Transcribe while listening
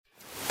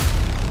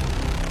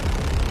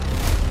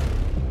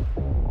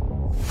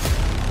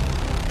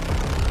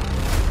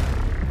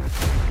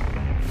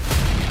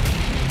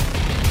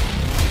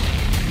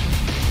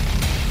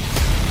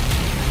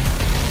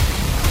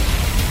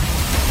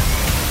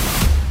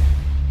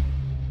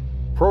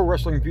Pro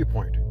Wrestling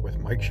Viewpoint with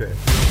Mike Shea.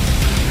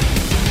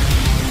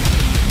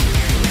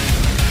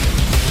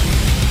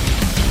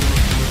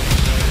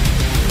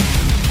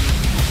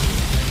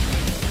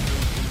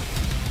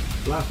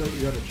 Last night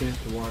you got a chance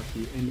to watch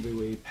the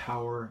NWA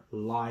Powerr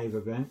live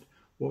event.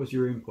 What was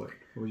your input?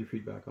 What was your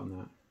feedback on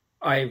that?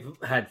 I've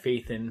had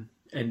faith in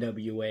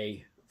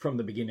NWA from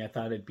the beginning. I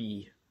thought it'd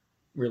be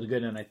really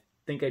good, and I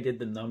think I did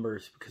the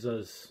numbers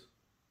because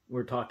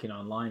we're talking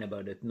online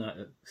about it, not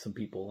some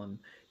people, and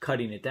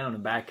cutting it down.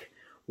 And back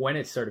when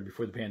it started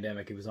before the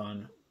pandemic, it was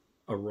on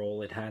a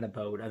roll. It had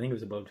about, I think it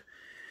was about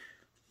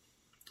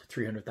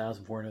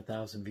 300,000,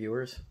 400,000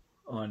 viewers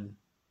on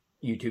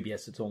YouTube.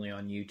 Yes, it's only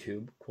on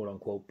YouTube, quote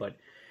unquote, but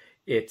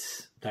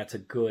that's a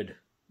good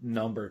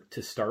number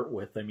to start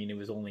with. I mean, it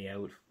was only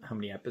out how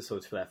many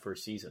episodes for that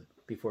first season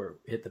before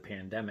it hit the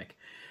pandemic.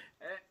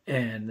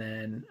 And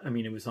then, I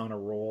mean, it was on a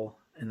roll.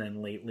 And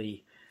then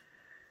lately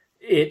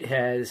it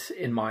has,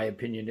 in my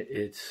opinion,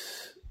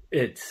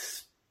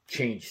 it's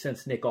changed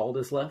since Nick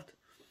Aldis left.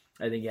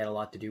 I think it had a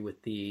lot to do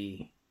with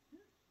the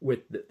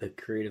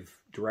creative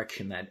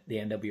direction that the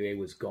NWA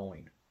was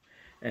going.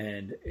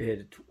 And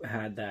it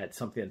had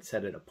something that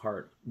set it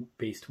apart,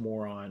 based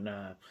more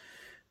on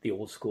the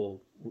old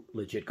school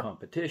legit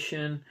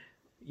competition.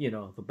 You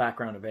know, the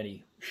background of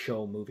any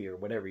show, movie, or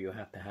whatever, you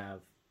have to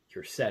have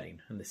your setting.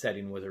 And the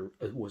setting was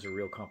a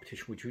real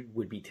competition, which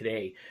would be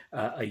today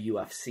a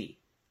UFC.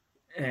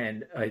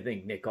 And I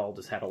think Nick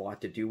Aldis had a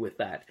lot to do with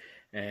that.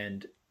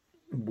 And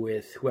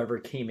with whoever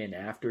came in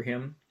after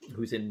him,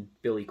 who's in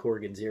Billy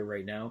Corgan's ear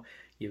right now,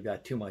 you've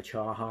got too much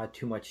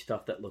too much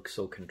stuff that looks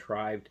so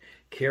contrived,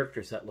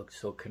 characters that look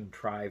so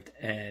contrived,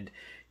 and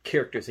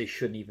characters they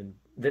shouldn't even,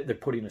 they're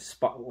putting a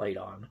spotlight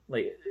on.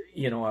 Like,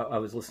 you know, I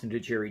was listening to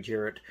Jerry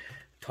Jarrett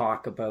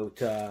talk about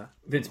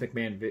Vince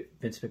McMahon.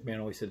 Vince McMahon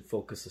always said,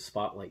 focus the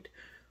spotlight.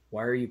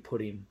 Why are you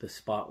putting the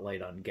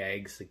spotlight on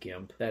Gags the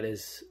Gimp? That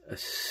is a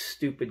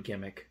stupid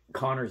gimmick.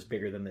 Connor's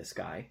bigger than this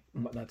guy.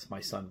 That's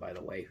my son, by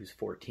the way, who's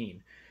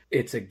 14.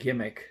 It's a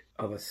gimmick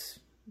of a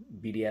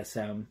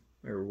BDSM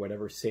or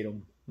whatever,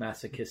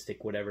 sadomasochistic,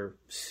 whatever,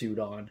 suit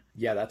on.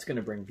 Yeah, that's going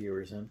to bring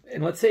viewers in.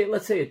 And let's say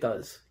it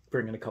does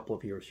bring in a couple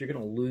of viewers. You're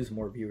going to lose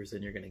more viewers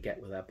than you're going to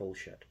get with that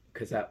bullshit,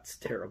 because that's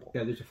terrible.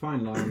 Yeah, there's a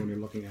fine line when you're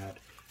looking at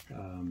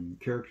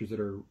characters that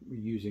are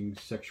using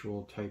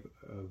sexual type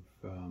of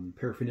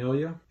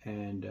paraphernalia,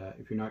 and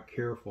if you're not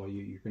careful,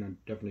 you're going to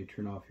definitely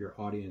turn off your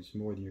audience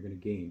more than you're going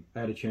to gain. I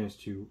had a chance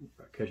to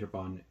catch up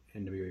on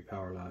NWA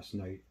Powerr last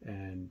night,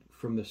 and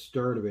from the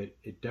start of it,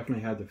 it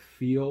definitely had the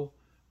feel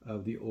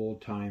of the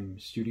old-time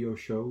studio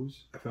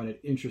shows. I found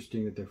it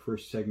interesting that their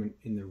first segment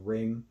in the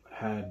ring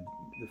had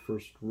the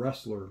first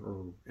wrestler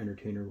or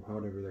entertainer,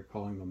 however they're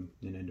calling them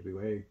in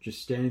NWA,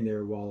 just standing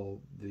there while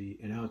the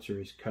announcer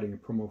is cutting a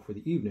promo for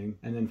the evening,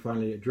 and then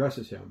finally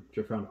addresses him,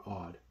 which I found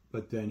odd.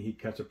 But then he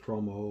cuts a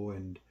promo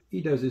and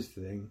he does his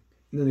thing,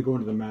 and then they go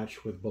into the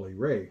match with Bully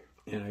Ray.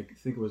 And I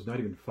think it was not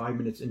even 5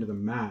 minutes into the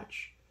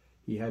match,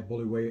 he had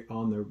Bully Ray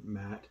on the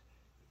mat,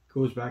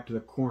 goes back to the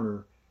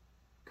corner,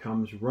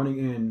 comes running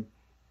in,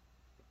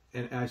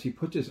 and as he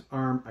puts his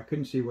arm, I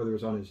couldn't see whether it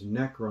was on his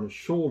neck or on his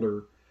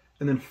shoulder,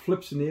 and then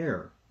flips in the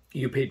air.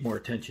 You paid more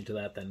attention to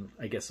that than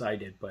I guess I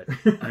did, but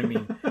I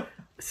mean,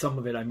 some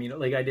of it, I mean,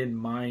 like, I didn't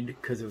mind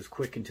because it was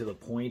quick and to the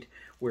point,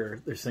 where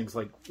there's things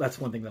like, that's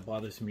one thing that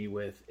bothers me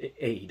with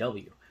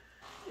AEW.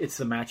 It's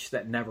the match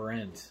that never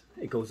ends.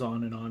 It goes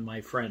on and on,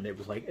 my friend.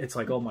 It's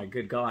like, oh my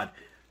good God,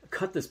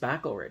 cut this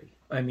back already.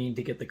 I mean,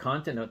 to get the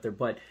content out there,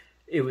 but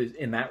it was,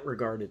 in that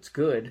regard, it's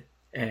good.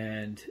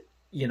 And,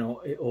 you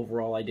know,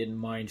 overall, I didn't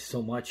mind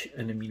so much.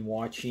 And I mean,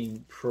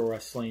 watching pro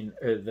wrestling,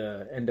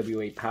 the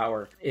NWA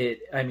Powerr, it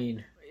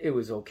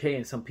was okay.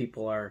 And some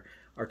people are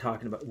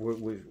talking about,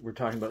 we're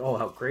talking about, oh,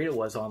 how great it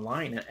was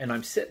online. And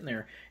I'm sitting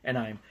there and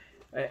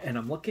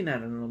I'm looking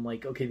at it and I'm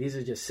like, okay, these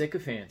are just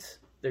sycophants.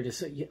 They're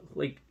just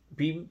like,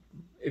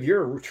 if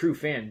you're a true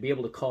fan, be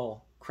able to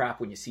call crap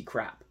when you see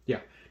crap. Yeah.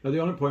 Now, the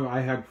only point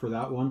I had for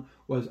that one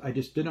was I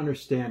just didn't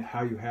understand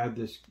how you had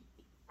this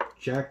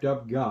jacked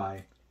up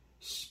guy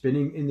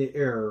spinning in the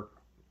air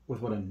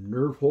with a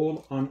nerve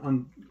hold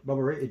on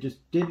Bubba Ray. It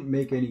just didn't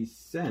make any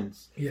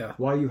sense. Yeah.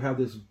 Why you have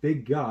this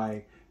big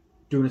guy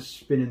doing a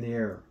spin in the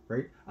air,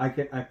 right? I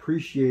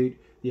appreciate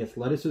the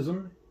athleticism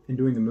in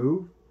doing the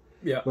move.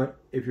 Yeah. But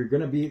if you're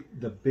going to be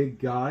the big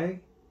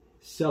guy,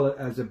 sell it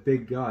as a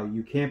big guy.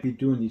 You can't be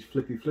doing these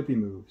flippy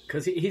moves.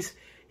 Because he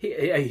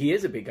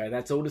is a big guy.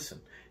 That's Odison.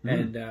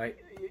 Mm-hmm. And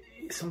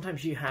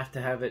sometimes you have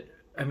to have it.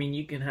 I mean,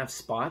 you can have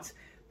spots,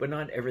 but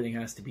not everything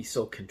has to be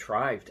so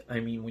contrived.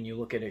 I mean, when you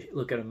look at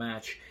a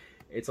match,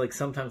 it's like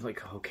sometimes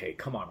like, okay,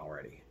 come on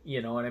already,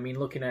 you know. And I mean,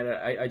 looking at it,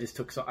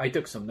 I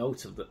took some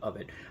notes of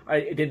it.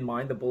 I didn't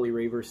mind the Bully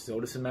Ray versus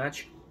Odison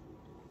match.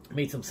 It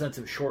made some sense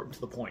of short and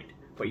to the point.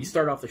 But you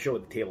start off the show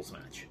with the tables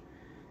match,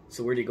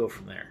 so where do you go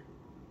from there?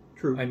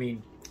 True. I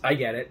mean, I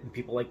get it, and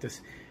people like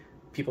this.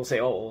 People say,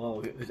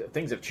 "Oh, well,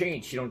 things have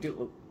changed. You don't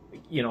do,"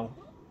 you know.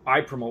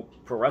 I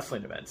promote pro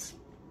wrestling events,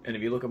 and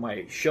if you look at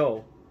my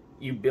show,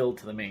 you build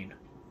to the main.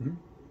 Mm-hmm.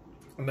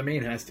 And the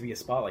main has to be a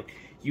spotlight.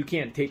 You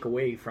can't take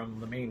away from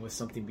the main with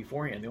something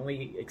beforehand. The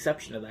only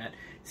exception to that,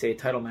 say a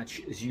title match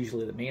is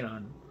usually the main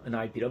on an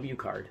IPW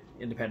card,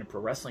 Independent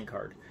Pro Wrestling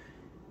card,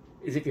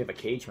 is if you have a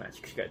cage match,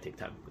 because you got to take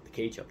time to put the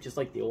cage up, just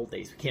like the old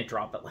days. We can't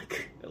drop it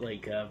like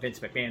Vince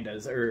McMahon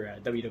does, or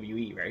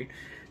WWE, right?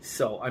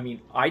 So, I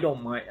mean, I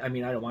don't mind.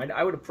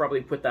 I would have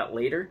probably put that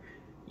later,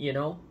 you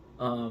know.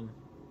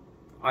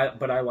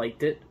 But I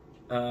liked it.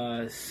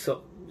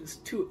 So it's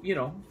too, you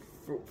know,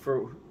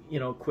 for you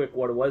know, quick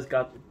what it was.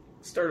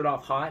 Started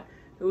off hot.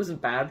 It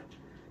wasn't bad,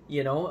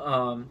 you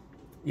know.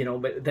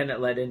 But then it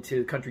led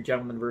into Country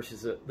Gentlemen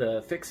versus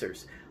the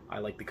Fixers. I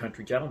like the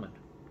Country Gentlemen.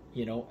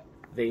 You know,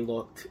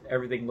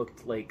 everything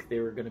looked like they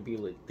were going to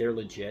be. They're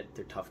legit.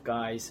 They're tough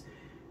guys.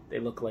 They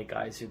look like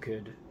guys who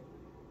could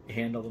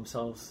handle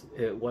themselves.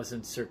 It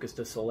wasn't Circus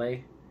du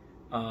Soleil,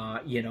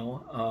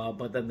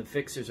 But then the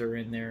Fixers are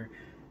in there,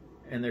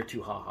 and they're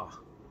too ha-ha.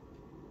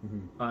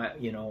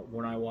 Mm-hmm.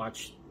 When I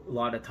watched a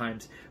lot of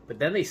times, but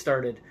then they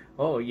started,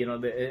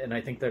 and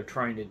I think they're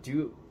trying to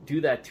do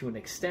that to an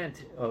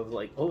extent of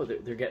like,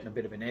 they're getting a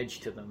bit of an edge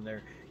to them.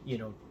 They're,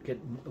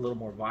 getting a little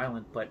more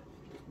violent, but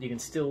you can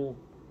still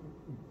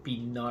be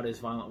not as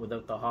violent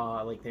without the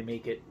ha. Like they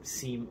make it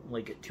seem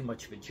like too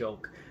much of a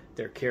joke.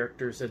 Their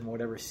characters and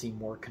whatever seem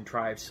more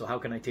contrived. So how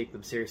can I take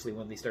them seriously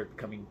when they start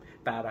becoming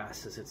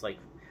badasses? It's like,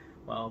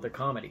 well, they're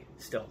comedy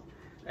still.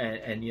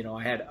 And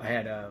I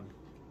had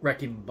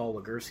Wrecking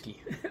Ball Legursky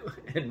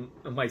and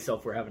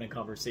myself were having a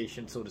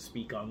conversation, so to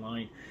speak,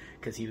 online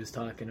because he was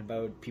talking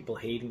about people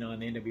hating on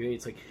the NWA.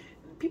 It's like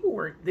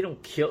they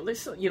don't kill.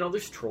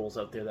 There's trolls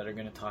out there that are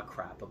going to talk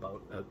crap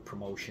about a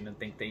promotion and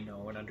think they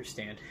know and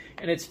understand.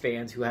 And it's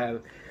fans who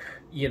have,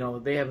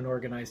 they haven't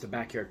organized a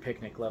backyard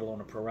picnic, let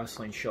alone a pro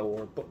wrestling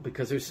show,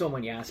 because there's so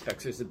many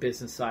aspects. There's the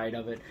business side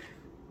of it.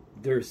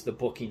 There's the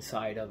booking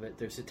side of it.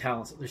 There's the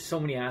talents. There's so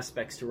many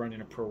aspects to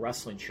running a pro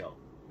wrestling show.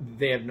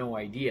 They have no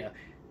idea.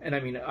 And I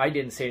mean, I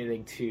didn't say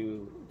anything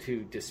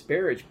to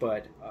disparage,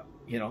 but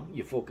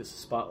you focus the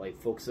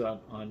spotlight, focus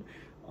on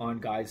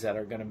guys that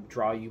are going to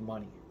draw you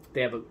money.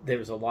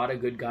 There's a lot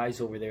of good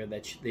guys over there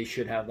that they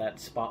should have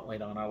that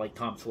spotlight on. I like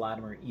Tom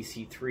Latimer,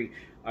 EC3.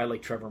 I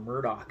like Trevor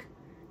Murdoch,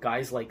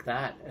 guys like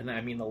that. And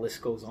I mean, the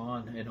list goes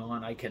on and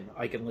on. I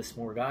can list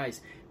more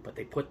guys, but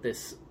they put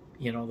this,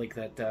 like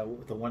that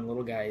the one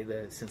little guy,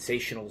 the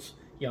Sensational's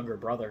younger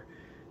brother,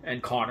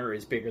 and Connor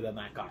is bigger than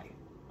that guy.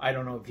 I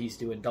don't know if he's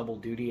doing double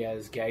duty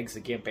as Gags the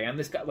Gimp and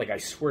this guy. Like, I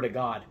swear to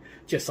God,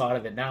 just thought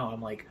of it now.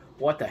 I'm like,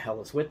 what the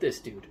hell is with this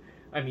dude?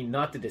 I mean,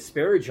 not to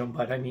disparage him,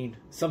 but I mean,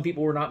 some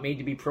people were not made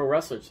to be pro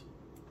wrestlers.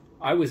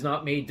 I was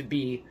not made to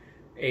be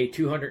a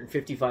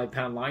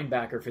 255-pound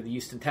linebacker for the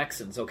Houston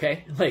Texans,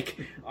 okay? Like,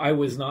 I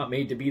was not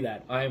made to be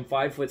that. I am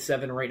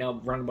 5'7" right now,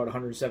 running about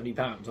 170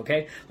 pounds,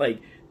 okay?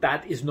 Like,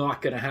 that is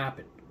not going to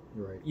happen.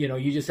 Right.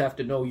 You just have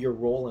to know your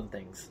role in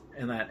things.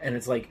 And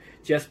it's like,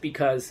 just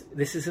because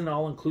this isn't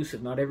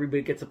all-inclusive, not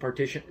everybody gets a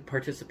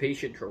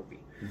participation trophy.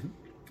 Mm-hmm.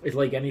 It's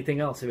like anything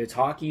else. If it's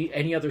hockey,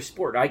 any other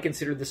sport, I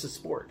consider this a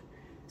sport.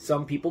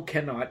 Some people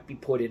cannot be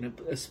put in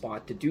a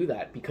spot to do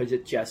that because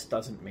it just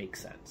doesn't make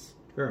sense.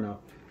 Fair enough.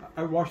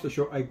 I watched the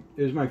show. It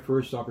was my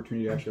first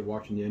opportunity actually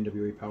watching the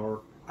NWA Powerr.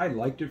 I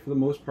liked it for the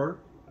most part.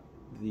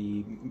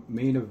 The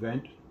main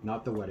event,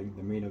 not the wedding,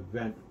 the main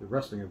event, the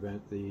wrestling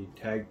event, the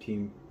tag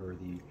team or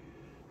the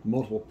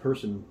multiple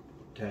person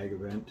tag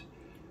event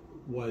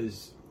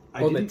was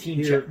the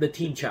team challenge.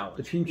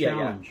 The team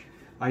challenge. Yeah.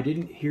 I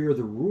didn't hear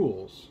the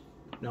rules.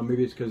 Now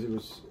maybe it's because it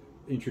was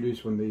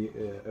introduced when the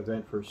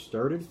event first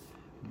started,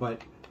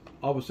 but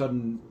all of a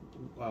sudden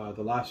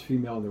the last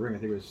female in the ring, I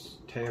think it was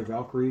Taya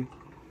Valkyrie,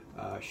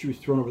 she was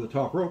thrown over the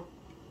top rope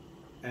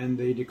and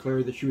they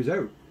declared that she was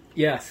out.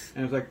 Yes.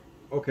 And I was like,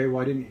 okay,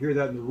 well I didn't hear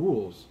that in the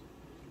rules.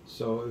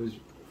 So it was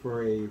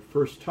for a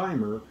first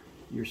timer,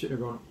 you're sitting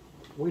there going,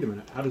 wait a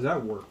minute, how does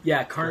that work?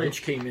 Yeah,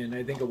 Carnage came in.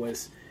 I think it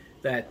was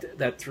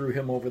that threw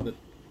her over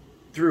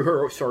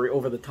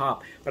the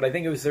top. But I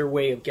think it was their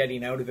way of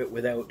getting out of it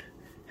without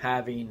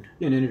having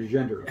an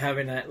intergender,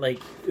 having that like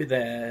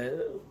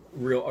a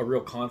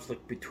real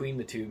conflict between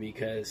the two.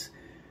 Because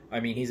I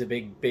mean, he's a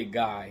big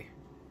guy,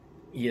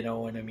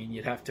 and I mean,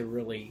 you'd have to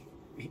really,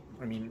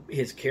 I mean,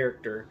 his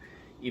character,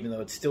 even though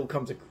it still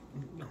comes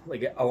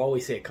like I'll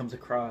always say, it comes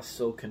across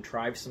so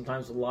contrived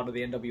sometimes with a lot of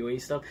the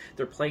NWA stuff.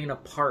 They're playing a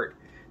part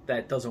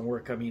that doesn't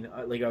work. I mean,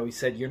 like I always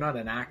said, you're not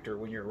an actor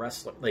when you're a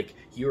wrestler. Like,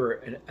 you're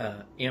an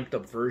amped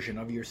up version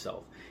of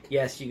yourself.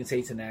 Yes, you can say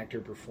it's an actor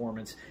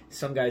performance.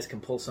 Some guys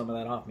can pull some of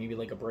that off, maybe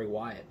like a Bray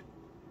Wyatt.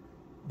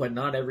 But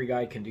not every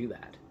guy can do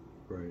that.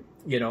 Right.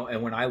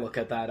 And when I look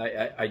at that,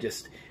 I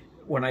just,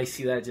 when I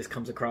see that, it just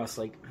comes across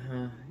like,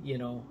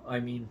 I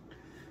mean,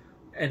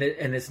 and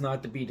it's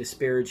not to be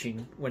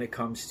disparaging when it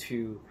comes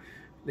to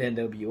the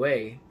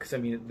NWA, because I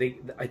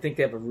mean, I think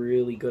they have a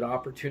really good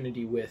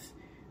opportunity with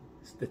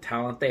the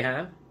talent they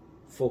have.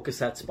 Focus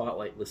that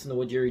spotlight. Listen to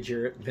what Jerry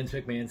Jarrett and Vince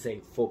McMahon say.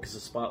 Focus the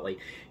spotlight.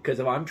 Because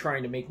if I'm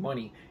trying to make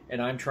money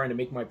and I'm trying to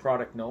make my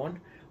product known,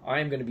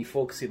 I'm going to be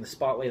focusing the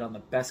spotlight on the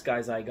best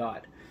guys I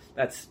got.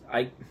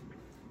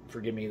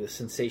 Forgive me, the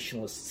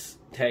sensationalists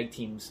tag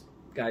teams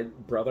guy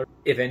brother.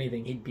 If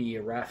anything, he'd be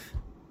a ref,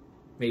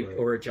 maybe, Right.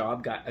 or a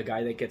job guy, a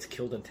guy that gets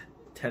killed in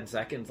 10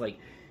 seconds. Like,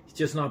 he's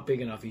just not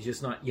big enough. He's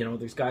just not,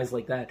 there's guys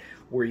like that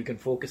where you can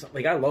focus on.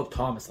 Like, I love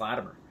Thomas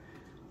Latimer.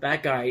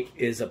 That guy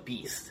is a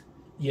beast.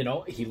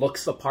 He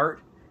looks the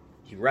part.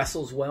 He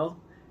wrestles well.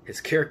 His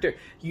character,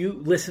 you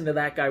listen to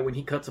that guy when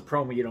he cuts a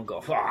promo, you don't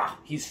go,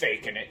 he's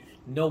faking it.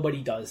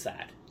 Nobody does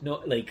that.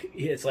 No, like,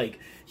 it's like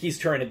he's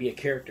trying to be a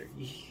character.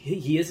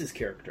 He is his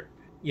character.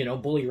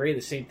 Bully Ray,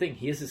 the same thing.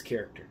 He is his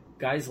character.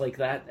 Guys like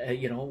that,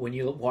 when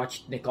you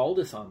watch Nick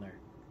Aldis on there,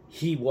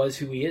 he was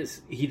who he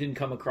is. He didn't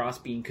come across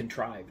being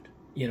contrived.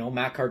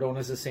 Matt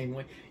Cardona's the same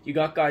way. You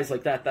got guys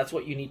like that. That's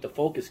what you need to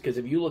focus. Because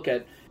if you look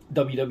at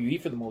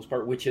WWE for the most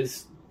part, which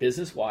is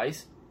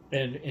business-wise,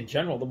 and in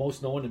general, the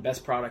most known and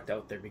best product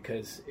out there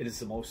because it is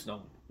the most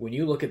known. When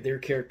you look at their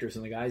characters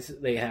and the guys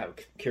that they have,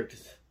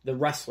 characters, the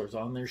wrestlers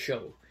on their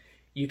show,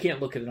 you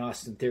can't look at an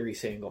Austin Theory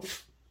saying,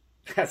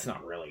 that's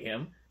not really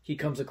him. He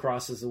comes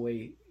across as the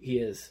way he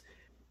is.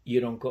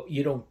 You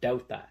don't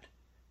doubt that.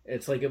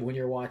 It's like when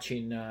you're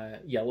watching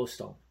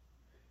Yellowstone.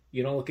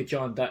 You don't look at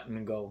John Dutton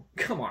and go,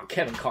 come on,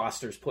 Kevin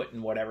Costner's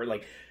putting whatever.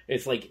 You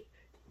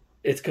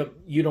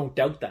don't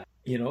doubt that.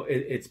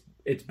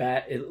 It's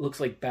bad. It looks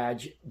like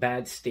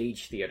bad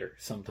stage theater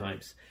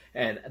sometimes,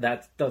 and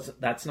that's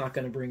not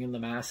going to bring in the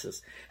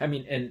masses. I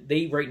mean, and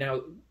they right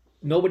now,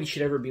 nobody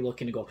should ever be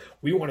looking to go,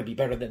 we want to be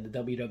better than the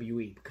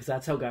WWE, because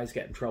that's how guys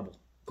get in trouble.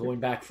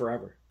 Going back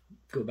forever,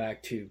 go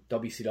back to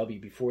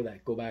WCW before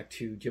that, go back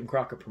to Jim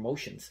Crockett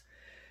Promotions,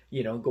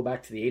 go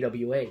back to the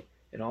AWA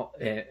and all,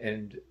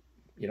 and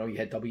you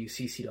had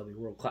WCCW,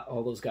 World Class,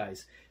 all those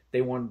guys.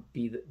 They want to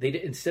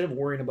be, instead of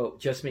worrying about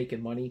just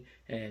making money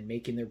and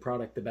making their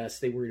product the best,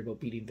 they worried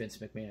about beating Vince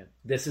McMahon.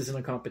 This isn't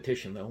a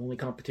competition. The only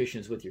competition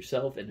is with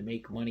yourself and to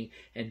make money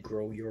and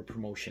grow your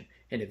promotion.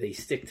 And if they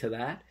stick to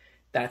that,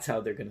 that's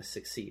how they're going to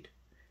succeed.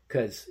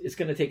 Because it's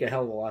going to take a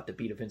hell of a lot to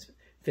beat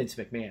Vince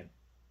McMahon.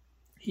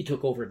 He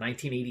took over in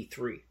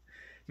 1983.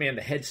 Man,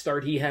 the head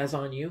start he has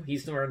on you,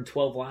 he's run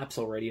 12 laps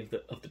already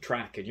of the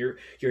track, and you're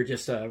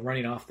just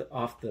running off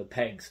the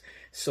pegs.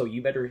 So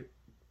you better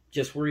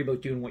just worry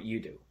about doing what you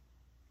do.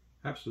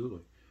 Absolutely.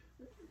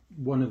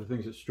 One of the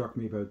things that struck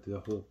me about the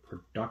whole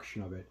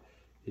production of it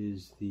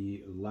is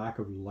the lack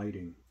of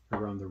lighting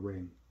around the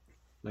ring.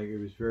 Like, it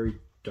was very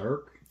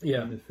dark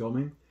in the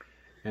filming,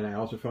 and I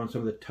also found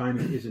some of the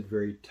timing isn't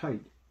very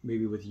tight.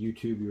 Maybe with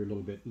YouTube you're a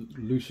little bit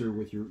looser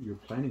with your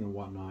planning and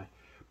whatnot,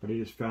 but I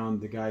just found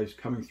the guys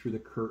coming through the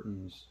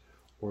curtains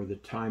or the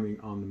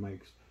timing on the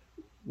mics.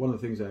 One of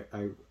the things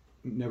I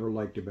never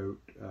liked about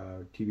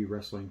TV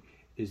wrestling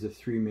is the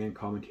three-man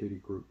commentary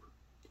group.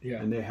 Yeah.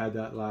 And they had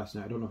that last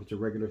night. I don't know if it's a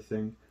regular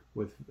thing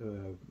with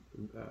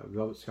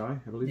Velvet Sky,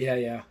 I believe.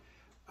 Yeah.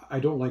 I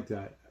don't like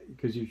that,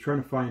 because you're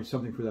trying to find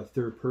something for that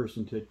third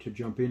person to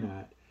jump in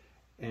at,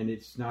 and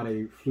it's not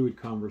a fluid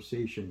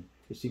conversation.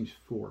 It seems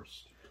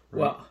forced.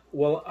 Right?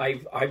 Well,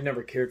 I've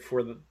never cared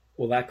for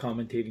that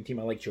commentating team.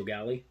 I like Joe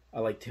Galley. I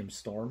like Tim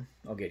Storm.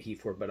 I'll get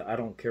heat for it, but I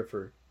don't care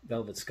for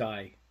Velvet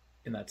Sky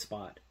in that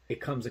spot. It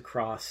comes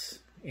across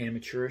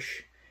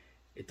amateurish.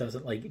 It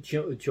doesn't, like,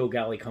 Joe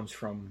Galley comes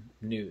from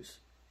news.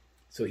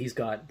 So he's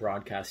got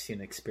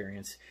broadcasting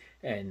experience,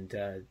 and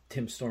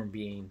Tim Storm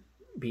being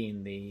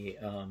the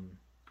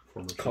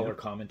color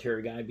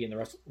commentary guy, being the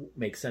rest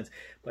makes sense.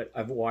 But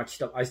I've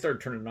watched up. I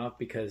started turning it off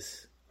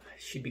because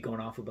she'd be going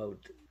off about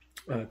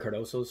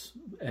Cardoso's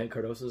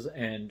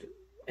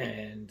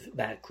and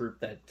that group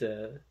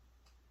that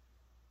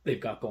they've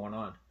got going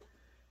on,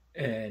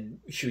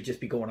 and she would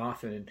just be going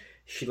off, and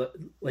she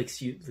likes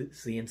to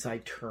use the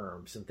inside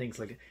terms and things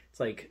like it. It's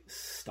like,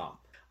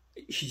 stop.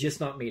 She's just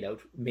not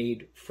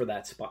made for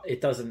that spot. It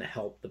doesn't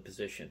help the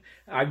position.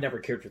 I've never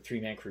cared for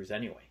three-man crews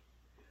anyway.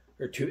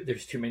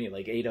 There's too many.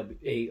 Like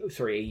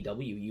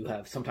AEW, you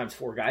have sometimes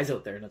 4 guys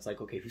out there, and it's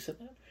like, okay, who said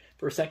that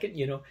for a second?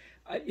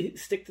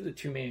 Stick to the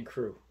two-man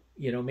crew.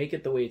 Make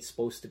it the way it's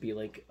supposed to be.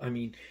 Like, I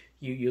mean,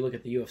 you look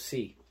at the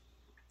UFC.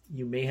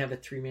 You may have a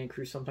 3-man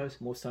crew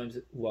sometimes. Most times,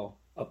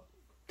 up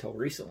till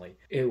recently,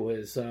 it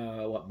was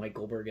Mike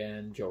Goldberg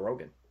and Joe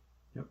Rogan.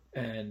 Yep.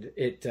 And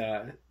it.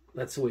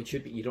 That's the way it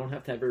should be. You don't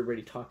have to have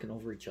everybody talking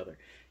over each other.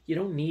 You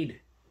don't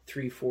need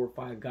 3, 4,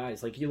 5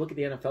 guys. Like, you look at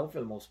the NFL for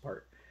the most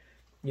part.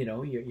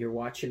 You're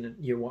watching the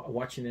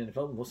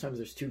NFL. Most times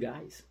there's 2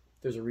 guys.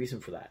 There's a reason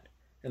for that,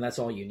 and that's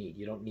all you need.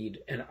 You don't need.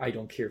 And I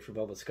don't care for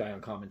Velvet Sky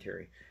on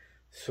commentary.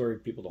 Sorry,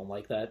 people don't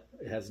like that.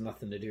 It has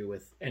nothing to do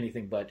with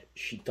anything, but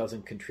she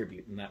doesn't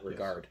contribute in that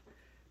regard.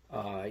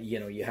 Yes.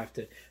 You have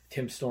to.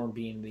 Tim Storm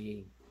being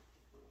the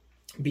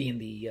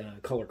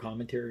color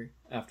commentary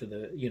after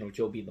the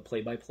Joe being the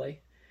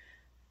play-by-play.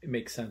 It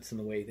makes sense in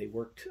the way they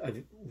worked.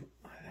 I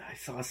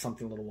saw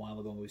something a little while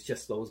ago. It was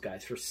just those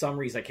guys. For some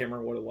reason, I can't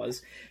remember what it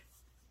was.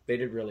 They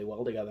did really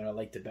well together, and I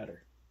liked it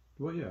better.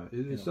 Well, yeah,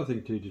 it's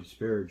nothing to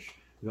disparage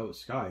Velvet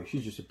Sky.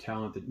 She's just a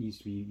talent that needs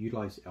to be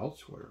utilized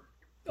elsewhere.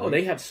 Right? Oh,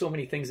 they have so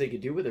many things they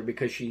could do with her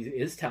because she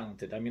is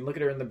talented. I mean, look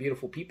at her in The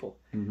Beautiful People.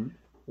 Mm-hmm.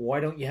 Why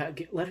don't you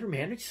let her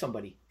manage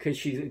somebody? Because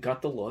she's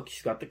got the look,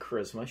 she's got the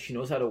charisma, she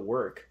knows how to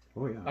work.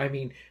 Oh yeah. I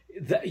mean,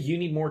 you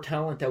need more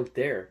talent out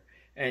there,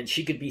 and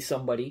she could be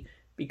somebody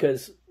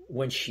because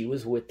when she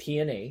was with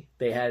TNA,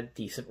 they had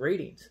decent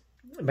ratings.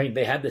 I mean,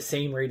 they had the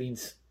same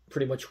ratings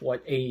pretty much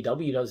what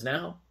AEW does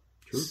now.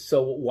 True.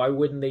 So why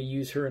wouldn't they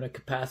use her in a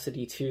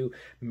capacity to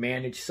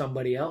manage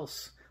somebody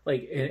else?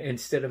 Like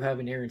instead of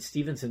having Aaron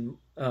Stevenson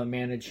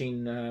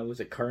managing, was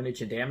it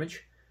Carnage and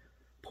Damage?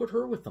 Put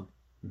her with them.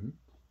 Mm-hmm.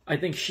 I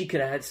think she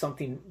could add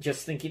something.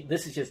 Just thinking,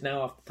 this is just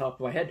now off the top of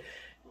my head.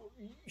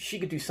 She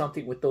could do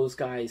something with those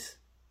guys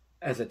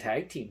as a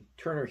tag team.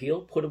 Turn her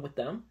heel, put them with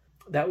them.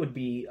 That would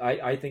be.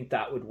 I think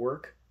that would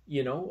work.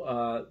 You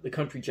know, the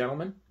Country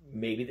Gentlemen.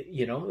 Maybe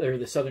they're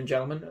the Southern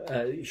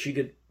Gentlemen. She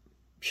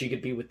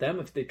could be with them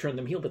if they turn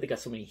them heel, but they got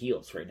so many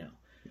heels right now.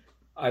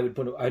 I'd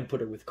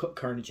put her with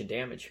Carnage and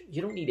Damage.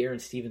 You don't need Aaron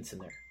Stevenson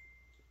there.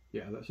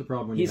 Yeah, that's the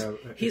problem.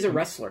 He's a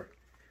wrestler.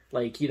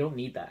 Like, you don't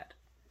need that.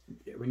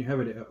 When you have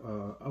an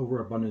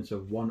overabundance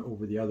of one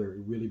over the other, it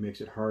really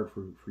makes it hard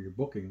for your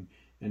booking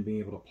and being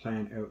able to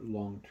plan out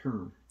long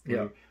term. Right?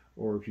 Yeah.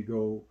 Or if you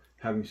go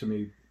having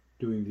somebody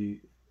doing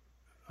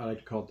I like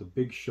to call it the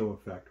big show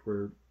effect,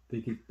 where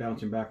they keep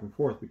bouncing back and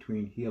forth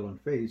between heel and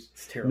face.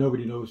 It's terrible.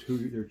 Nobody knows who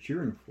they're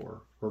cheering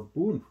for or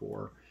booing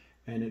for,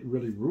 and it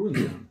really ruins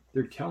them.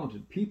 They're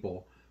talented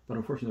people, but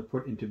unfortunately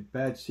they're put into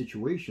bad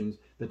situations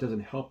that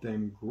doesn't help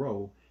them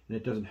grow, and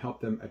it doesn't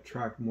help them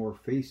attract more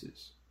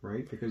faces,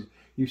 right? Because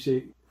you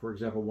say, for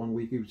example, one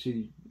week you would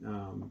see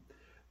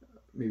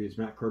maybe it's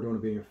Matt Cardona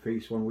being a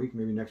face one week,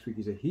 maybe next week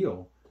he's a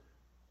heel.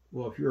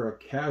 Well, if you're a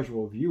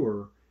casual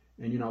viewer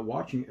and you're not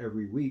watching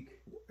every week,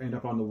 end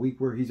up on the week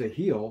where he's a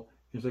heel,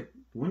 it's like,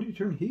 when did he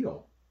turn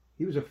heel?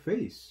 He was a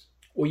face.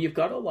 Well, you've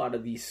got a lot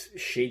of these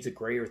shades of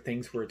gray or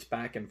things where it's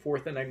back and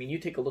forth. And I mean, you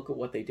take a look at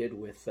what they did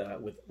with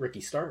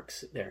Ricky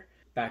Starks there.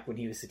 Back when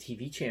he was the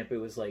TV champ, it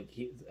was like,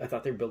 I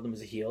thought they were building him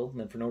as a heel. And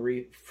then for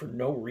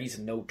no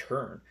reason, no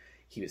turn,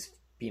 he was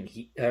being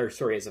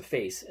as a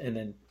face. And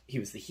then he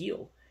was the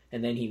heel.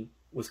 And then he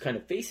was kind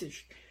of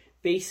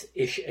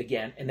face-ish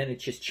again. And then it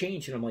just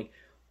changed. And I'm like,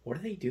 what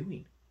are they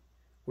doing?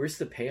 Where's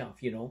the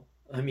payoff, you know?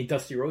 I mean,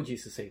 Dusty Rhodes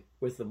used to say,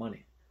 where's the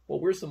money? Well,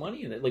 where's the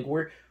money in it? Like,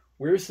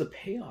 where's the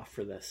payoff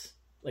for this?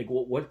 Like,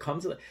 what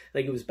comes of it?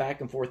 Like, it was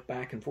back and forth.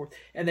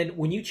 And then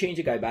when you change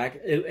a guy back,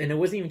 and it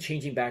wasn't even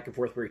changing back and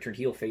forth where he turned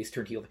heel, face,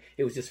 turned heel.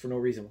 It was just for no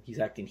reason. He's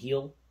acting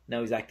heel.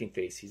 Now he's acting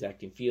face. He's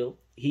acting heel.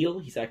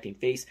 He's acting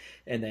face.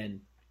 And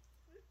then,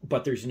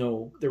 but there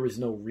was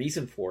no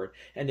reason for it.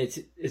 And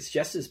it's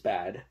just as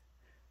bad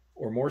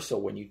or more so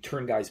when you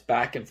turn guys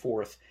back and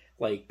forth.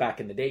 Like back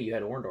in the day, you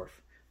had Orndorff.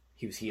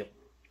 He was heel.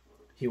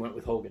 He went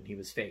with Hogan. He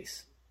was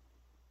face.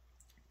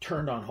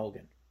 Turned on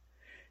Hogan.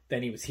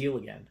 Then he was heel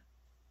again.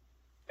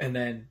 And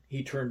then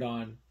he turned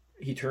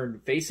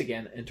face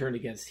again and turned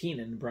against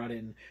Heenan and brought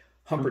in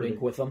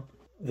Humperdinck with him.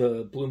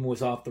 The bloom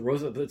was off the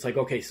rose. It's like,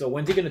 okay, so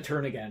when's he going to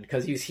turn again?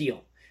 Because he was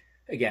heel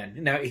again.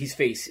 Now he's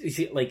face.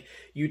 Like,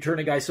 you turn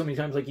a guy so many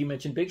times, like you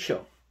mentioned Big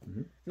Show.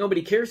 Mm-hmm.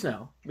 Nobody cares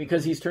now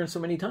because he's turned so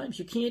many times.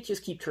 You can't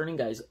just keep turning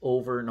guys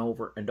over and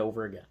over and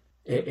over again.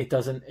 It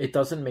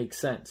doesn't make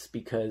sense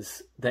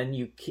because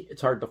then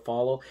it's hard to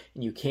follow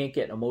and you can't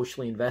get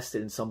emotionally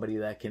invested in somebody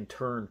that can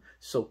turn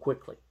so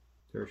quickly.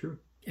 Very true.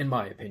 In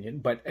my opinion.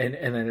 But and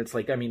then it's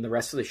like, I mean, the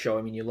rest of the show,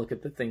 I mean, you look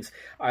at the things.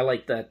 I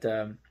like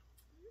that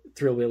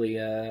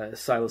Thrillbilly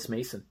Silas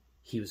Mason.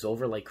 He was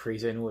over like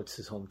crazy. I know it's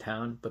his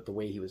hometown, but the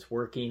way he was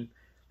working,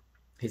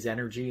 his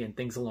energy and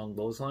things along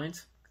those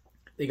lines.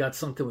 They got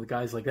something with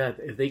guys like that.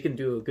 If they can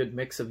do a good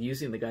mix of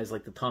using the guys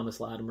like the Thomas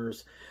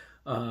Latimers,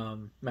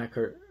 Matt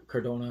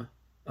Cardona,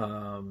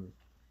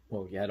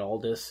 you had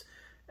Aldis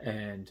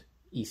and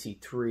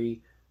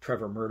EC3,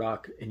 Trevor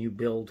Murdoch, and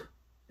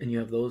you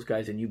have those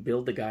guys, and you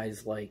build the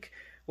guys like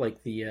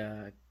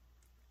the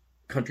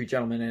Country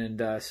Gentleman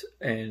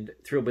and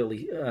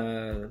Thrillbilly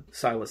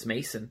Silas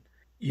Mason.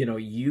 You know,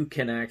 you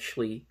can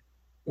actually,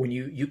 when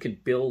you can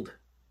build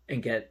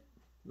and get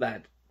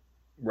that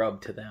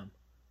rub to them.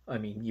 I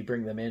mean, you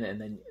bring them in,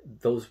 and then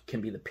those can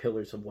be the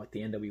pillars of what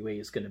the NWA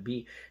is going to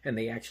be, and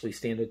they actually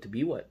stand out to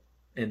be what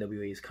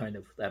NWA is, kind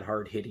of that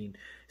hard-hitting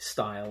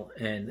style,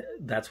 and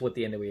that's what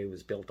the NWA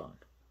was built on.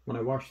 When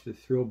I watched the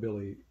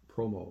Thrillbilly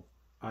promo,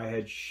 I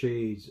had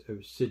shades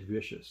of Sid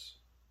Vicious.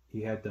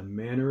 He had the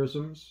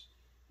mannerisms,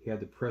 he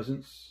had the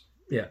presence,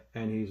 yeah,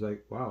 and he's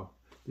like, wow,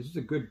 this is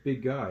a good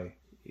big guy.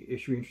 It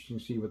should be interesting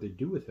to see what they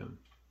do with him.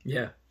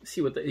 Yeah,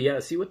 see what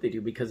they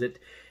do, because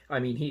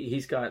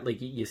he's got, like,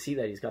 you see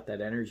that he's got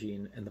that energy,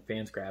 and the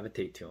fans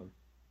gravitate to him,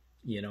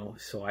 you know.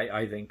 So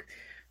I think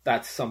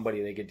that's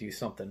somebody they could do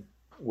something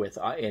with.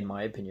 In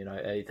my opinion,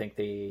 I think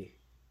they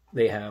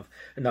have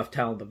enough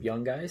talent of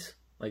young guys,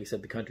 like I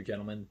said, the Country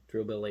Gentleman,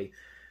 Thrillbilly,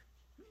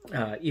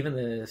 even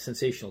the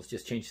Sensationals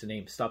just changed the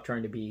name. Stop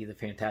trying to be the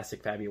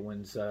Fantastic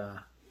Fabuloins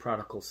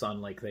prodigal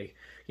son, like they,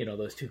 you know,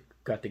 those two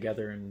got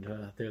together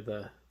and they're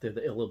the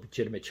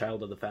illegitimate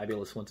child of the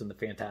Fabulous Ones and the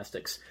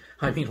Fantastics.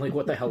 I mean, like,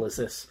 what the hell is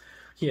this?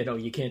 You know,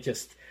 you can't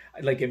just,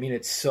 like, I mean,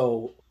 it's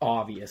so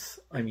obvious.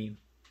 I mean,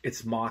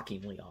 it's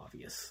mockingly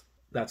obvious.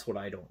 That's what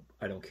I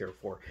don't care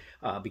for,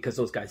 because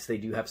those guys, they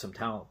do have some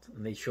talent,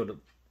 and they showed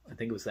I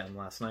think it was them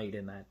last night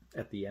in that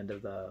at the end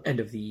of not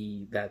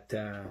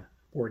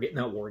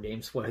war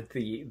games, but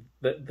the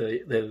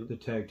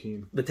tag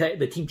team,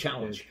 the team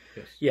challenge.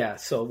 Yes. Yeah.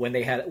 So when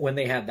they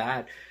had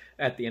that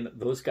at the end,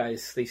 those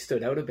guys, they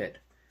stood out a bit.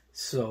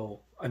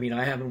 So I mean,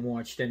 I haven't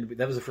watched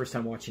that was the first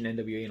time watching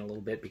NWA in a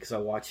little bit, because I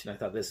watched and I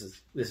thought this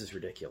is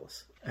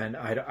ridiculous, and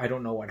I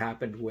don't know what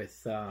happened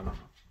with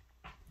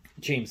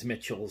James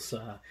Mitchell's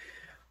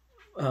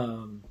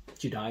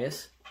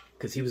Judias,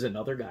 because he was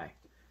another guy.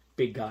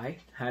 Big guy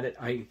had it.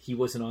 He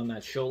wasn't on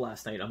that show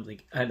last night.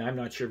 And I'm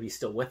not sure if he's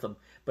still with them,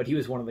 but he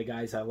was one of the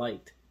guys I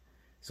liked.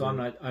 So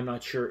I'm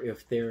not sure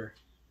if they're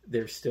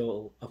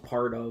still a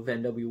part of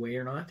NWA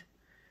or not.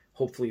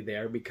 Hopefully they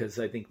are, because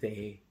I think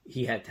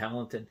he had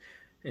talent,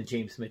 and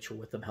James Mitchell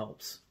with them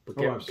helps. But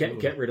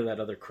get rid of that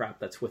other crap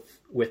that's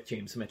with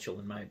James Mitchell,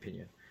 in my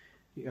opinion.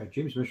 Yeah,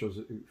 James Mitchell's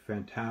a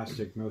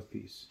fantastic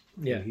mouthpiece.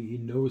 Yeah, he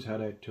knows how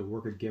to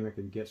work a gimmick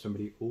and get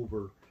somebody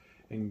over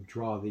and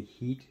draw the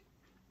heat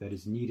that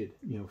is needed,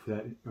 for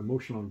that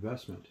emotional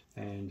investment.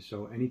 And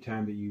so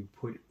anytime that you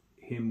put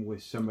him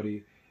with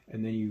somebody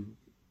and then you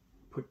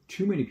put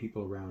too many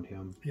people around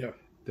him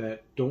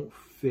that don't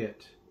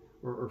fit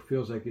or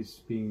feels like it's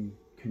being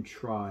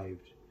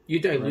contrived, you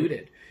dilute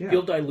it. Yeah.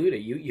 You'll dilute it.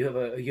 You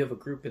have a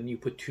group and you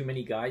put too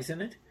many guys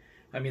in it.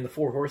 I mean, the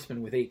Four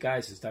Horsemen with 8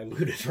 guys is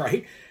diluted,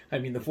 right? I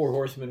mean, the Four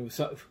Horsemen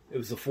it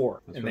was the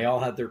 4, and they all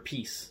had their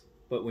piece.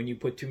 But when you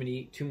put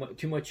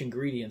too much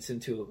ingredients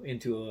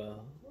into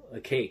a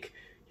cake,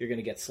 you're going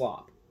to get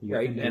slop,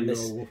 right? NWO and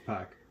this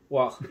Wolfpack.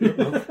 Well,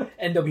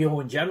 NWO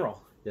in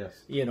general. Yes.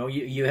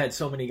 You had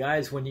so many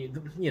guys when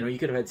you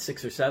could have had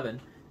 6 or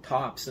 7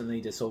 tops, and they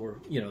just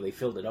they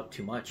filled it up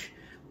too much.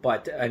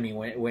 But I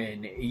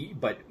mean,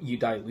 but you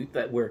dilute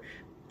that, where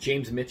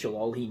James Mitchell,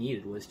 all he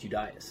needed was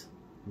Judias.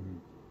 Mm-hmm.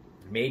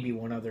 Maybe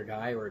one other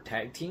guy or a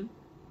tag team.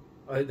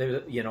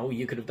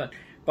 You could have done,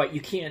 but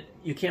you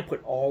can't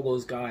put all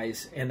those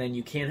guys, and then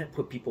you can't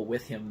put people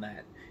with him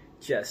that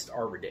just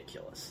are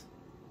ridiculous.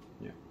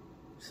 Yeah.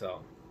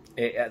 So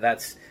it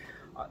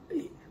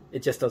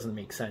just doesn't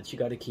make sense. You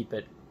got to keep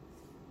it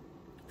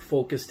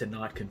focused and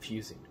not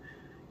confusing.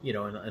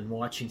 And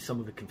watching some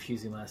of it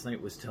confusing last night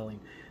was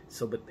telling.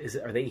 So, but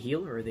are they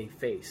heel or are they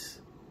face?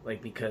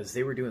 Like, because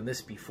they were doing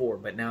this before,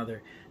 but now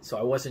they're. So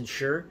I wasn't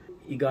sure.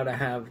 You got to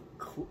have,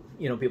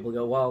 people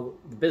go, well,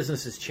 the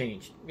business has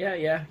changed.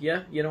 Yeah.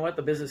 You know what?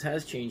 The business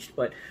has changed,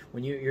 but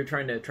when you're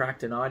trying to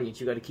attract an audience,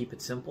 you got to keep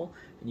it simple,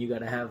 and you got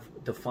to have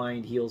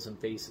defined heels and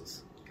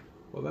faces.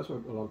 Well, that's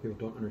what a lot of people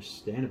don't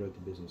understand about the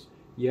business.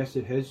 Yes,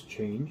 it has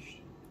changed,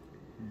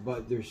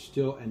 but there's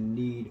still a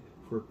need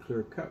for a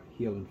clear-cut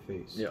heel and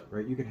face. Yeah.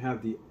 Right? You can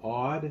have the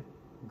odd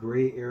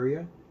gray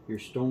area, your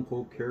Stone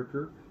Cold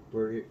character,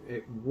 where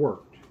it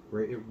worked,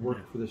 right? It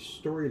worked for the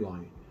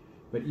storyline.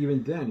 But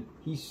even then,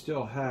 he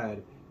still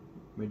had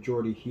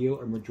majority heel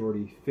or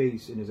majority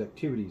face in his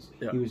activities.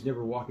 Yeah. He was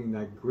never walking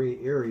that gray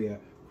area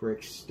for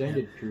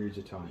extended periods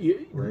of time.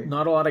 Right?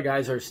 Not a lot of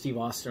guys are Steve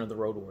Austin or the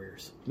Road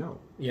Warriors. No.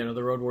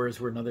 The Road Warriors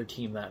were another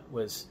team that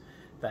was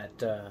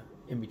that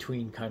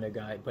in-between kind of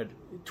guy. But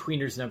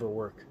tweeners never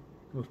work.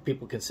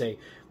 People can say,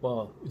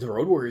 well, the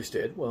Road Warriors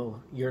did.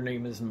 Well, your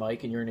name isn't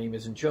Mike and your name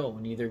isn't Joe.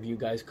 And neither of you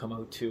guys come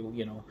out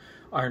to,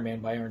 Iron Man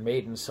by Iron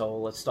Maiden. So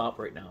let's stop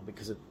right now,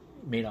 because it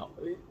may not.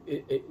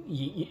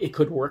 It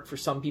could work for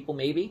some people,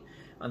 maybe.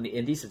 On the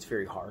indies, it's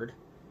very hard.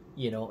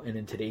 And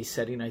in today's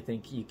setting, I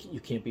think you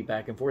can't be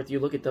back and forth. You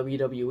look at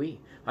WWE.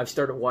 I've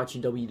started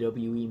watching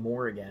WWE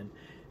more again,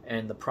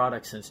 and the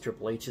product, since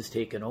Triple H has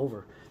taken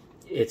over,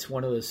 it's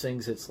one of those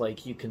things. It's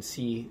like you can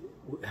see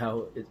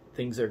how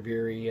things are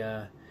very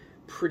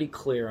pretty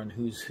clear on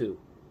who's who.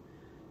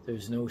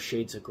 There's no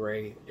shades of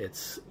gray.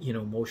 It's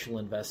emotional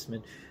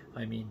investment.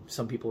 I mean,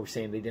 some people were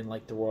saying they didn't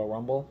like the Royal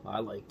Rumble. I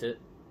liked it.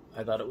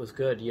 I thought it was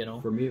good,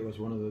 For me, it was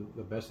one of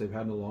the best they've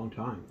had in a long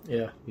time.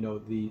 Yeah.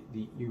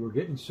 You were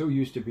getting so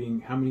used to being,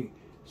 how many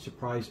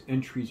surprise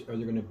entries are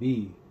there going to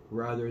be,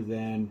 rather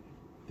than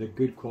the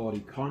good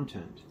quality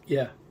content.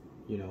 Yeah.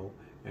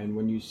 And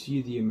when you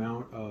see the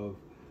amount of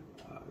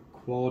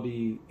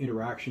quality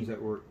interactions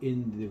that were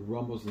in the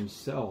Rumbles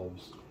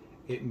themselves,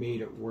 it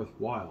made it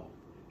worthwhile.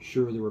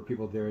 Sure, there were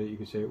people there that you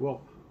could say,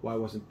 well, why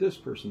wasn't this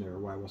person there?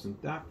 Why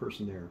wasn't that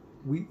person there?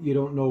 You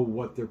don't know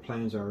what their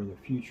plans are in the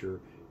future.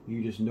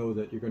 You just know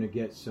that you're going to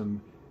get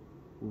some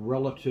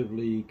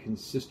relatively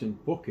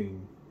consistent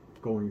booking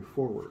going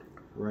forward,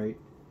 right?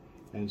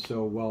 And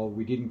so, while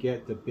we didn't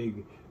get the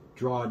big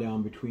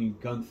drawdown between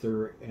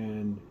Gunther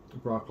and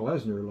Brock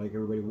Lesnar like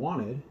everybody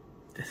wanted,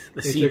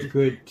 the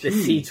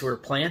seeds were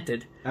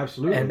planted.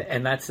 Absolutely.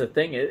 And that's the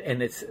thing,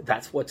 and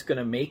that's what's going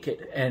to make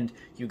it. And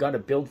you got to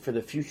build for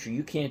the future.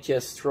 You can't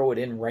just throw it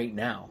in right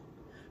now,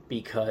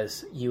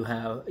 because you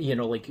have,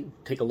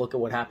 take a look at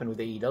what happened with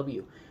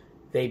AEW.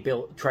 They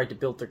tried to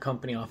build their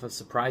company off of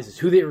surprises.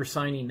 Who they were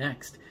signing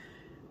next.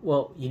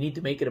 Well, you need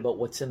to make it about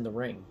what's in the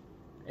ring.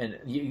 And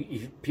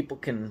people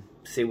can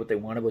say what they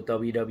want about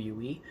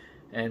WWE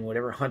and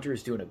whatever. Hunter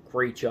is doing a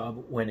great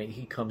job when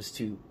he comes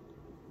to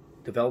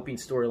developing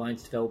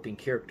storylines, developing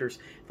characters.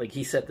 Like,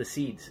 he set the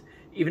seeds.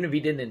 even if he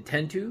didn't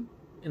intend to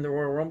in the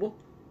Royal Rumble,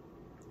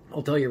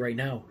 I'll tell you right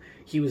now,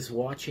 he was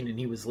watching and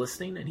he was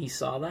listening and he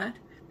saw that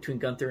between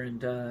Gunther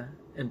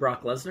and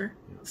Brock Lesnar.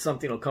 Yeah.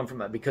 Something will come from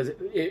that, because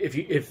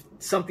if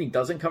something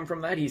doesn't come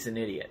from that, he's an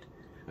idiot.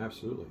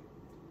 Absolutely.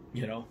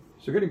 You know.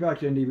 So getting back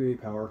to NWA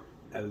Powerr,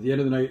 at the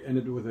end of the night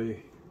ended with a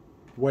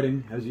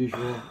wedding as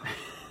usual.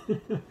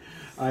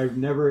 I've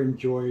never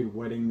enjoyed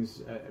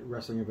weddings at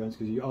wrestling events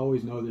because you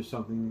always know there's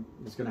something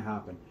that's going to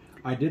happen.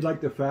 I did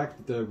like the fact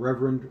that the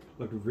Reverend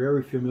looked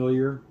very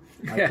familiar.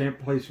 I can't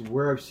place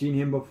where I've seen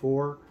him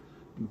before,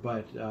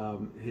 but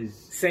his...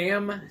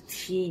 Sam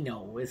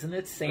Tino, isn't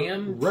it?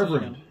 Sam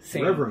Reverend. Tino.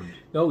 Sam. Reverend.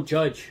 No,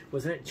 Judge.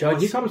 Wasn't it? Judge.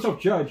 Well, he called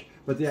himself Judge,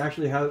 but they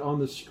actually had it on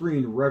the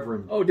screen,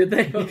 Reverend. Oh, did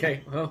they?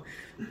 Okay. Well,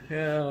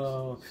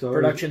 so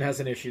production has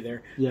an issue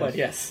there. Yes. But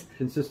yes.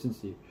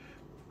 Consistency.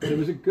 But it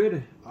was a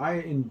good... I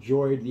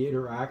enjoyed the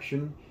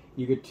interaction.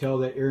 You could tell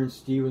that Aaron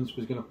Stevens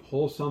was going to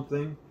pull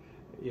something.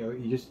 You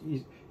know,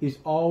 he's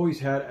always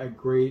had a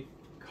great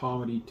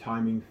comedy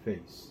timing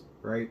face,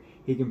 right?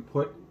 He can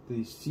put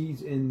the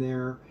seeds in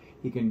there.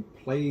 He can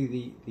play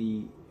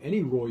the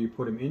any role you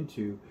put him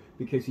into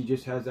because he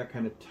just has that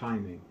kind of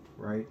timing,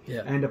 right?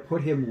 Yeah. And to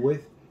put him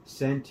with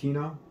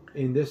Santino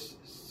in this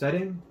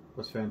setting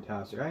was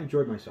fantastic. I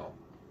enjoyed myself.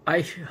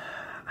 I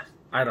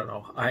don't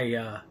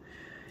know.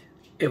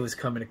 It was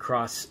coming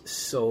across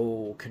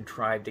so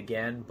contrived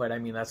again, but I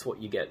mean, that's what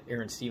you get.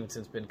 Aaron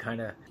Stevenson's been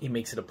he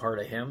makes it a part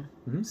of him.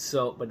 Mm-hmm.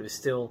 So,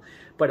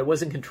 but it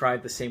wasn't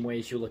contrived the same way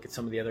as you look at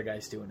some of the other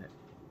guys doing it.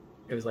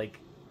 It was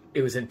like,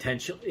 it was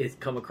intentional. It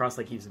come across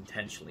like he was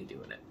intentionally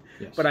doing it.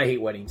 Yes. But I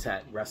hate weddings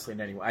at wrestling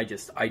anyway.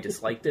 I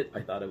disliked it.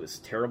 I thought it was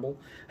terrible.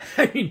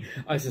 I mean,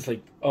 I was just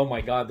like, oh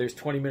my God, there's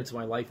 20 minutes of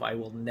my life I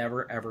will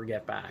never, ever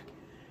get back.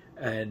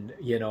 And,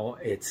 you know,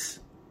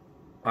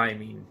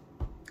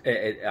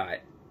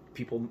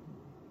 people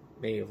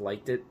may have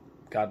liked it.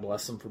 God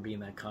bless them for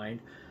being that kind.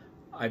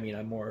 I mean,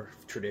 I'm more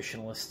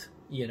traditionalist,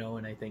 you know,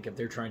 and I think if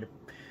they're trying to,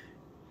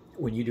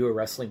 when you do a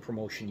wrestling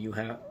promotion, you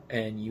have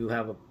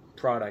a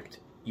product,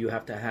 you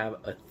have to have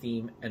a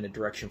theme and a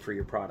direction for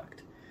your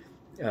product.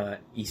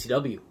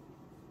 ECW,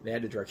 they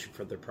had a direction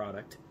for their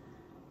product,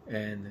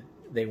 and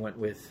they went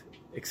with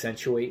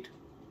accentuate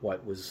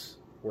what was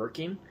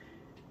working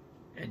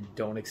and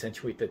don't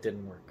accentuate that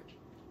didn't work.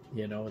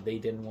 You know, they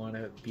didn't want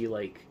to be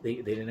like, they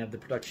didn't have the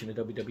production of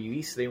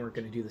WWE, so they weren't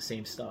going to do the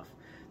same stuff.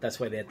 That's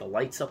why they had the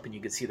lights up and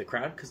you could see the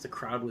crowd, because the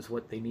crowd was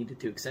what they needed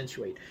to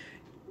accentuate.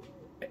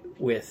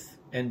 With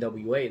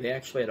NWA, they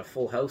actually had a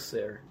full house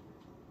there,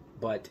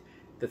 but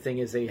the thing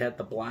is they had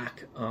the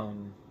black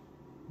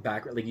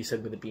background, like you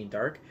said, with it being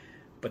dark,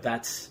 but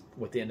that's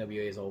what the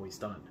NWA has always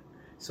done.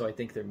 So I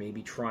think they're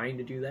maybe trying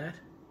to do that.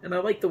 And I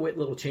like the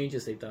little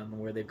changes they've done,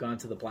 where they've gone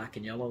to the black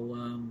and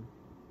yellow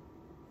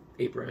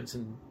aprons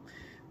and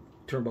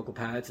turnbuckle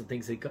pads and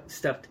things. They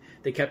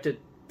kept it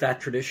that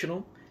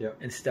traditional, yep,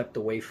 and stepped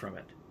away from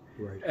it,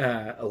 right,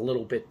 a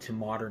little bit to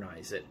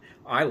modernize it.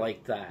 I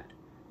like that,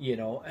 you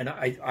know, and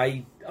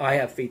I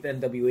have faith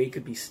NWA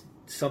could be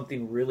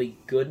something really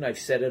good, and I've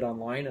said it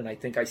online, and I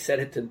think I said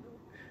it to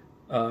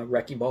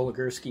Reki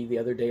Bologurski the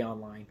other day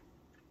online.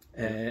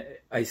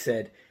 I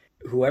said,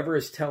 whoever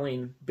is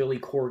telling Billy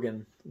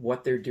Corgan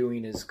what they're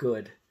doing is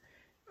good,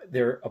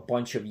 they're a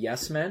bunch of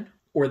yes men,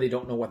 or they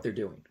don't know what they're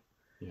doing.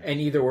 Yeah.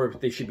 And either or,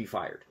 they should be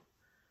fired.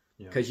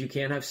 Because you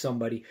can't have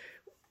somebody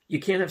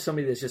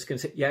that's just going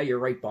to say, yeah, you're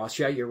right, boss.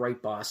 Yeah, you're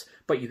right, boss.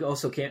 But you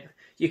also can't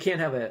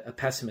have a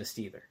pessimist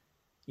either.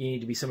 You need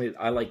to be somebody,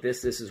 I like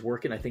this is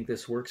working. I think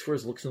this works for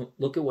us.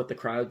 Look at what the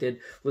crowd did.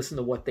 Listen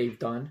to what they've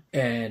done.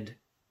 And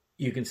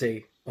you can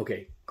say,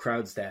 okay,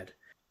 crowd's dead.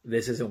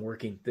 This isn't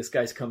working. This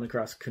guy's coming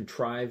across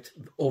contrived,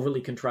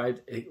 overly contrived.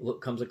 It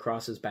comes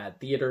across as bad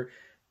theater.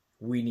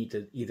 We need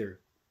to either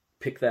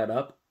pick that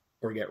up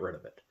or get rid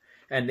of it.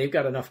 And they've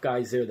got enough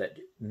guys there that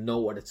know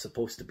what it's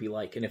supposed to be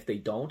like. And if they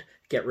don't,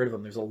 get rid of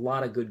them. There's a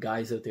lot of good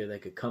guys out there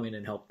that could come in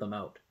and help them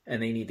out. And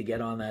they need to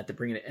get on that to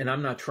bring it. And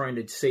I'm not trying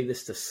to say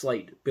this to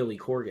slight Billy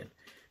Corgan,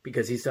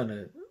 because he's done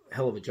a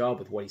hell of a job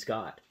with what he's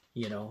got,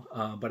 you know.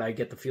 But I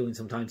get the feeling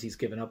sometimes he's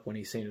given up when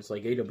he's saying it's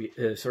like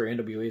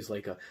NWA is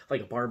like a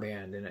bar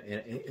band,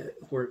 and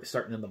we're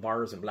starting in the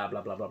bars and blah,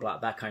 blah, blah, blah, blah,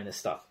 that kind of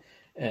stuff.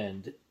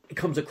 And it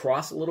comes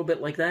across a little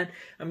bit like that.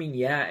 I mean,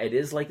 yeah, it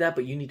is like that,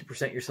 but you need to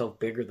present yourself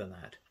bigger than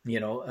that.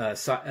 You know,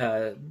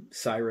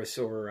 Cyrus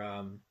or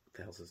what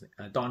the hell's his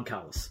name? Don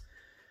Callis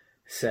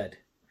said,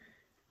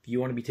 if you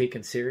want to be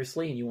taken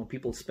seriously and you want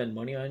people to spend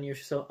money on you,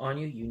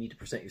 you need to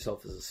present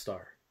yourself as a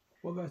star.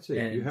 Well, that's it.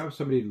 And you have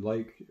somebody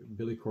like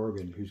Billy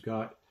Corgan who's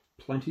got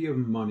plenty of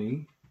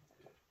money,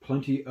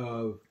 plenty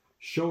of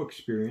show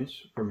experience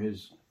from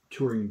his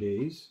touring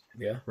days.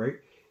 Yeah. Right?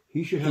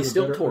 He should have He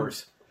still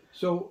tours.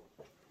 So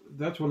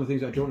that's one of the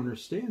things I don't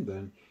understand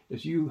then,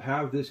 is you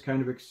have this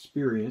kind of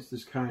experience,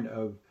 this kind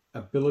of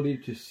ability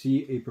to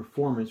see a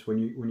performance when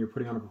you're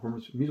putting on a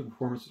performance. Musical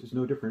performance is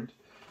no different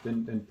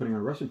than putting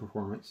on a wrestling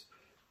performance.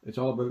 It's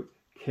all about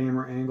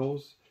camera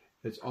angles.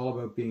 It's all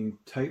about being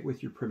tight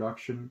with your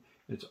production.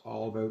 It's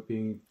all about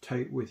being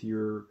tight with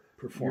your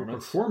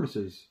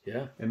performances.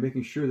 Yeah. And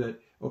making sure that,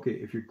 okay,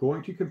 if you're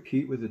going to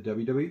compete with the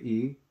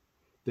WWE,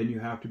 then you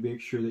have to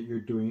make sure that you're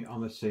doing it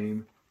on the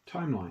same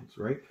timelines,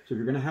 right? So if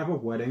you're going to have a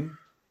wedding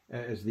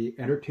as the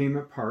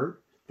entertainment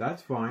part,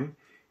 that's fine.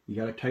 You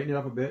got to tighten it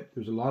up a bit.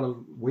 There's a lot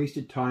of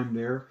wasted time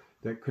there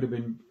that could have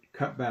been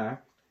cut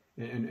back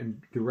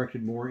and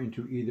directed more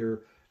into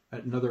either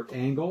another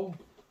angle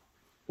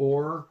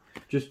or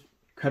just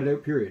cut it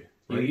out, period.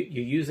 Right?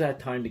 You use that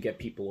time to get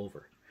people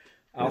over.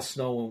 Al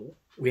Snow,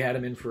 we had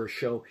him in for a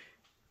show.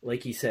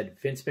 Like he said,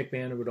 Vince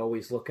McMahon would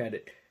always look at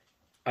it.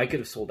 I could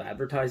have sold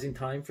advertising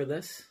time for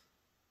this.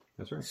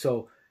 That's right.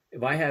 So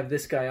if I have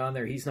this guy on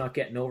there, he's not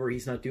getting over,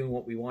 he's not doing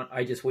what we want.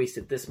 I just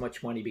wasted this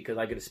much money because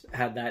I could have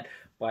had that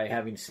by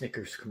having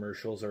Snickers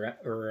commercials or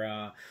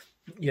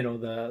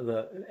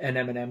the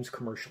M&M's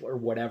commercial or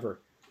whatever.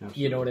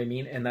 Absolutely. You know what I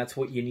mean? And that's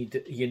what you need to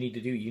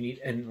do.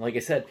 And like I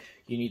said,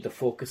 you need to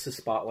focus the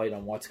spotlight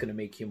on what's going to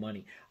make you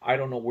money. I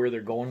don't know where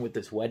they're going with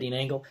this wedding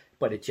angle,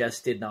 but it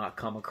just did not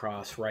come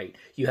across right.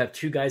 You have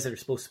two guys that are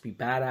supposed to be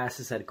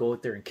badasses that go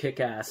out there and kick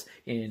ass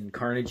in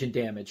Carnage and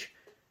Damage,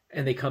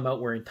 and they come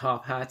out wearing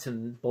top hats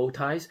and bow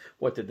ties.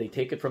 What, did they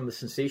take it from the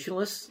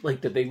Sensationalists?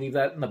 Like, did they leave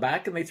that in the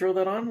back and they throw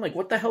that on? Like,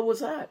 what the hell was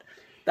that?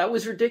 That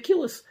was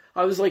ridiculous.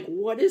 I was like,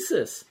 what is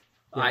this?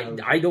 Yeah.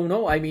 I don't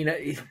know. I mean,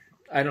 I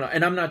don't know.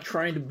 And I'm not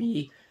trying to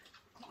be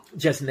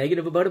just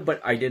negative about it, but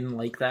I didn't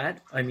like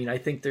that. I mean, I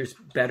think there's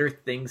better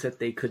things that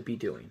they could be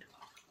doing.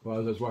 Well,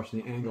 as I was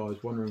watching the angle, I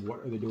was wondering,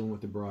 what are they doing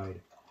with the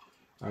bride?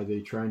 Are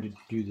they trying to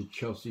do the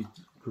Chelsea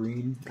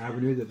Green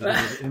Avenue that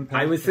was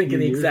Impact? I was thinking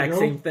the exact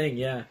same thing,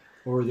 yeah.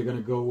 Or are they going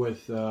to go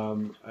with,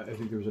 I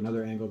think there was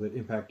another angle that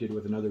Impact did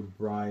with another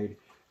bride,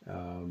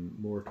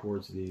 more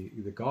towards the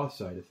goth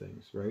side of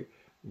things, right?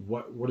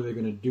 What are they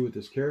going to do with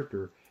this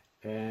character?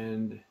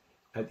 And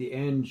at the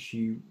end,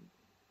 she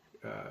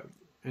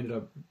ended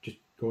up just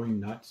going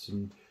nuts,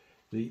 and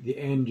the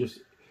end just,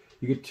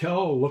 you could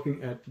tell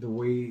looking at the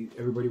way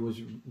everybody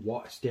was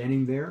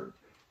standing there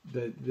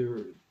that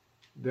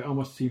they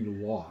almost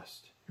seemed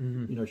lost.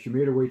 Mm-hmm. You know, she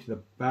made her way to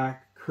the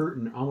back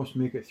curtain, almost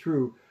make it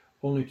through,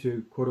 only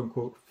to quote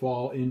unquote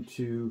fall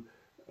into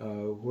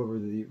whoever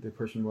the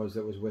person was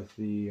that was with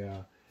the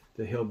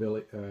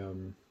hillbilly.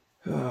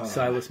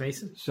 Silas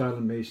Mason?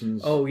 Silent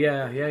Masons. Oh,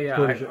 yeah.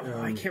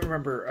 I can't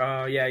remember.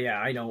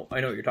 I know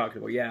what you're talking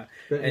about, yeah.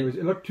 But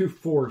it looked too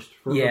forced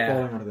for her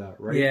falling out of that,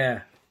 right?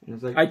 Yeah. And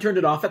it's like, I turned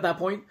it off at that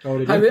point. Oh,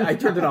 did you? I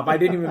turned it off. I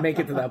didn't even make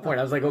it to that point.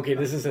 I was like, okay,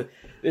 this is.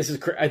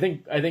 I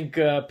think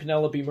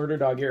Penelope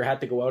Murderdog here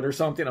had to go out or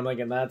something. I'm like,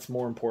 and that's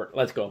more important.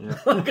 Let's go.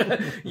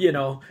 Yeah. You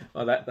know,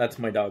 that's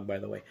my dog, by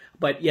the way.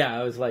 But yeah,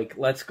 I was like,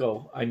 let's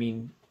go. I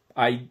mean,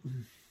 I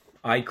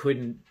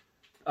couldn't.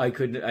 I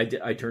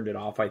turned it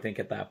off, I think,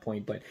 at that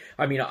point. But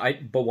I mean,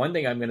 but one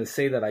thing I'm going to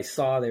say that I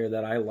saw there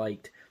that I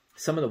liked,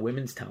 some of the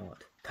women's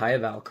talent. Taya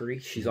Valkyrie,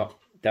 she's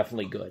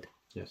definitely good.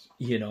 Yes.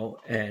 You know,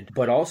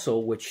 but also,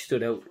 which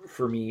stood out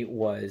for me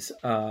was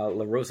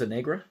La Rosa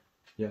Negra.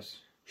 Yes.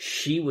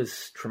 She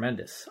was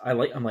tremendous.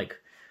 I'm like,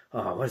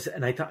 oh, what is it?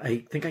 And I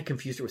think I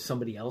confused her with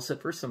somebody else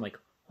at first. I'm like,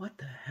 what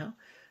the hell?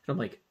 And I'm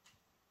like,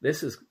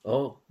 this is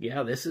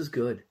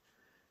good.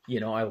 You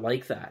know, I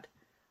like that.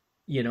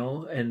 You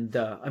know, and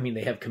I mean,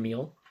 they have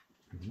Camille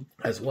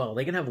as well.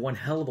 They can have one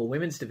hell of a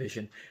women's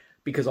division,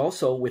 because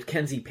also with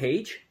Kenzie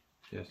Page,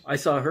 yes, I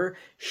saw her.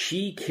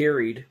 She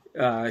carried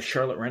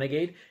Charlotte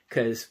Renegade,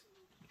 because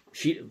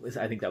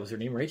I think that was her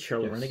name, right?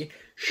 Charlotte Renegade.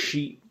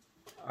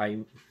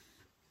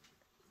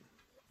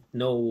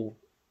 No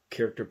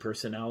character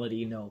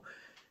personality, no.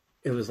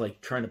 It was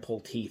like trying to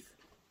pull teeth.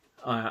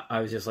 I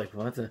was just like,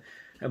 what the?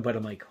 But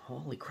I'm like,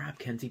 holy crap,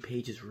 Kenzie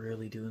Page is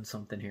really doing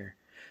something here.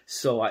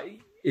 So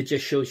it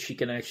just shows she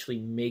can actually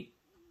make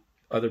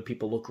other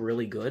people look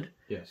really good.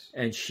 Yes.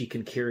 And she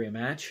can carry a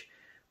match.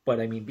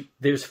 But I mean,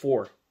 there's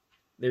 4.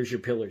 There's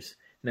your pillars.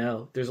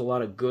 Now, there's a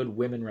lot of good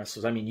women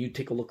wrestlers. I mean, you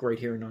take a look right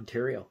here in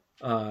Ontario.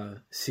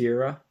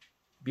 Sierra,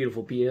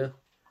 Beautiful Bia,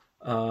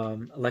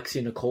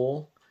 Alexia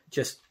Nicole,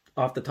 just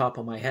off the top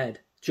of my head.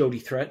 Jody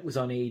Threat was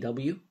on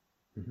AEW.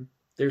 Mm-hmm.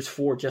 There's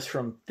 4 just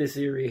from this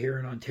area here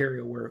in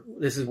Ontario, where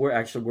this is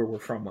where we're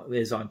from,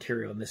 is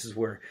Ontario, and this is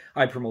where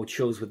I promote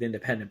shows with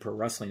independent pro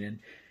wrestling, and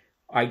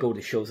I go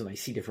to shows and I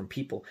see different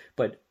people.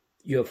 But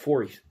you have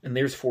 4, and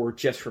there's 4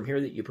 just from here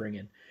that you bring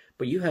in.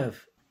 But you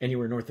have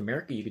anywhere in North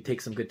America, you could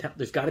take some good talent.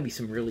 There's got to be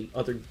some really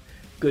other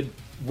good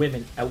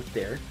women out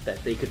there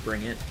that they could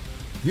bring in.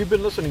 You've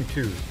been listening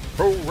to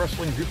Pro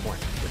Wrestling Viewpoint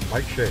with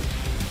Mike Shea.